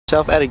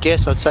At a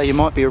guess, I'd say you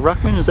might be a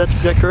ruckman. Is that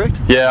correct?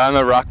 Yeah, I'm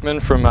a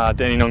ruckman from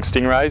Dandenong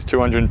Stingrays,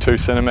 202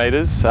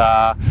 centimetres.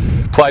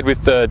 Played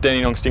with the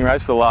Dandenong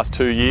Stingrays for the last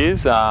 2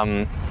 years,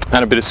 and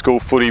a bit of school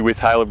footy with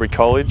Holmesby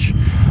College.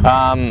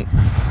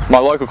 My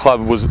local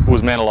club was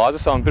Mount Eliza,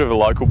 so I'm a bit of a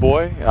local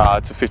boy.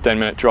 It's a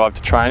 15-minute drive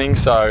to training,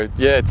 so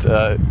yeah, it's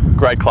a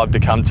great club to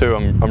come to.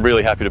 I'm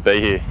really happy to be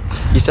here.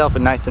 Yourself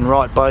and Nathan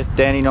Wright, both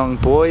Dandenong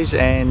boys,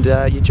 and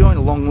you joined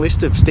a long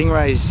list of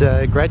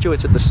Stingrays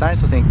graduates at the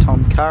Saints. I think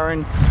Tom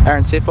Curran,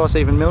 Aaron Sepos,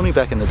 even Milne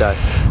back in the day.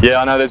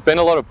 Yeah, I know there's been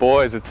a lot of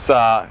boys.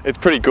 It's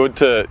pretty good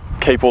to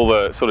keep all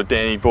the sort of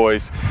Danny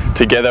boys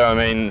together. I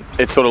mean,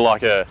 it's sort of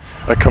like a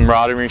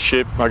camaraderie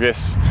ship, I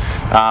guess,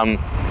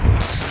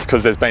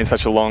 because there's been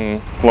such a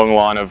long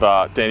line of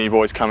Danny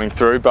boys coming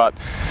through. But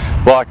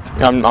like,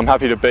 I'm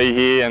happy to be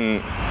here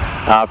and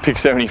pick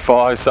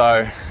 75,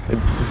 so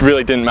it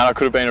really didn't matter. I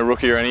could have been a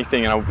rookie or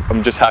anything, and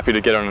I'm just happy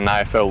to get on an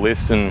AFL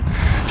list and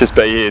just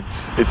be here.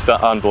 It's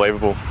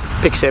unbelievable.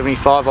 Pick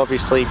 75,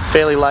 obviously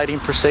fairly late in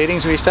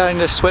proceedings. Were you starting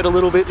to sweat a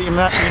little bit that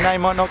your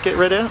name might not get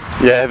read out?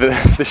 Yeah,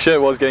 the shirt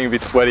was getting a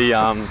bit sweaty.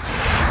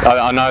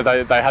 I know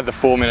they had the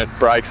 4-minute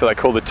break, so they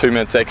called it 2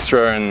 minutes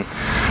extra, and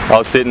I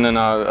was sitting and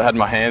I had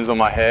my hands on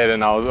my head,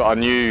 and I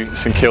knew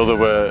St Kilda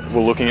were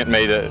looking at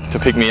me to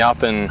pick me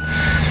up, and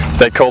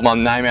they called my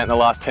name out in the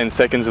last 10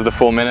 seconds of the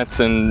 4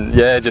 minutes, and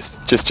yeah,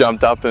 just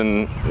jumped up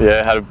and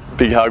yeah, had a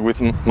big hug with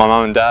my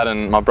mum and dad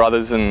and my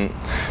brothers, and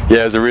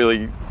yeah, it was a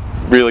really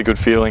good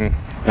feeling.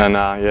 And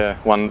yeah,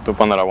 one that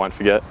I won't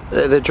forget.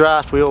 The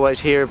draft, we always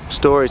hear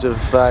stories of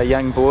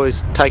young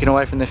boys taken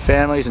away from their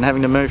families and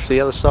having to move to the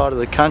other side of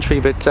the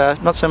country, but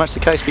not so much the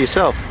case for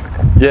yourself.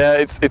 Yeah,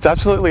 it's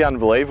absolutely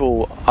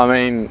unbelievable. I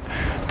mean,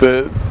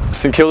 the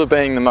St Kilda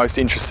being the most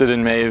interested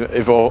in me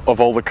of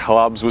all the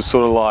clubs was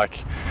sort of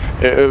like,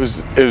 it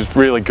was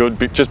really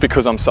good just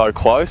because I'm so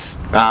close.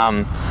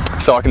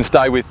 So I can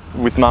stay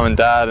with mum and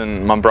dad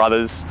and my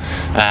brothers,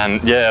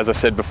 and yeah, as I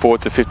said before,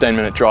 it's a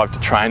 15-minute drive to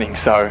training,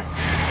 so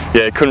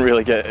yeah, couldn't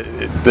really get,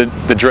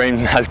 the dream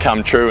has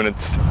come true, and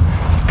it's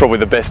probably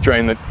the best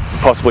dream that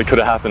possibly could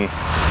have happened.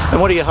 And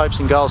what are your hopes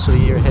and goals for the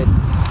year ahead?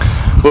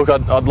 Look,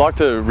 I'd like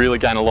to really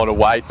gain a lot of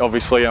weight.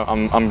 Obviously,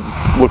 I'm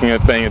looking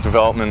at being a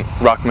development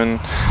ruckman.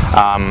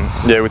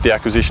 Yeah, with the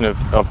acquisition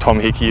of Tom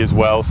Hickey as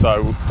well.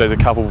 So there's a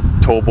couple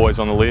tall boys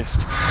on the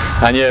list,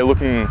 and yeah,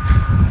 looking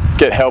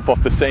get help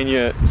off the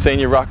senior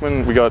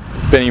ruckman. We got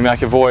Benny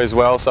McAvoy as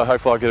well. So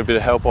hopefully I'll get a bit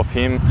of help off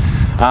him.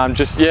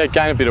 Just yeah,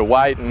 gain a bit of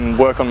weight and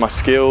work on my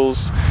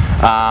skills,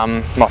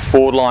 my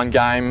forward line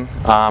game.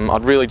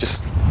 I'd really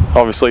just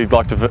obviously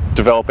like to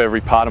develop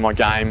every part of my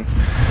game,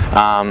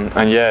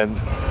 and yeah,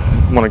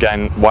 want to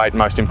gain weight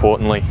most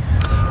importantly.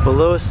 Well,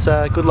 Lewis,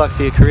 good luck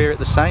for your career at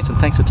the Saints, and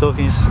thanks for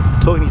talking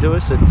to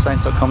us at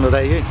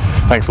saints.com.au.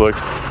 Thanks, Luke.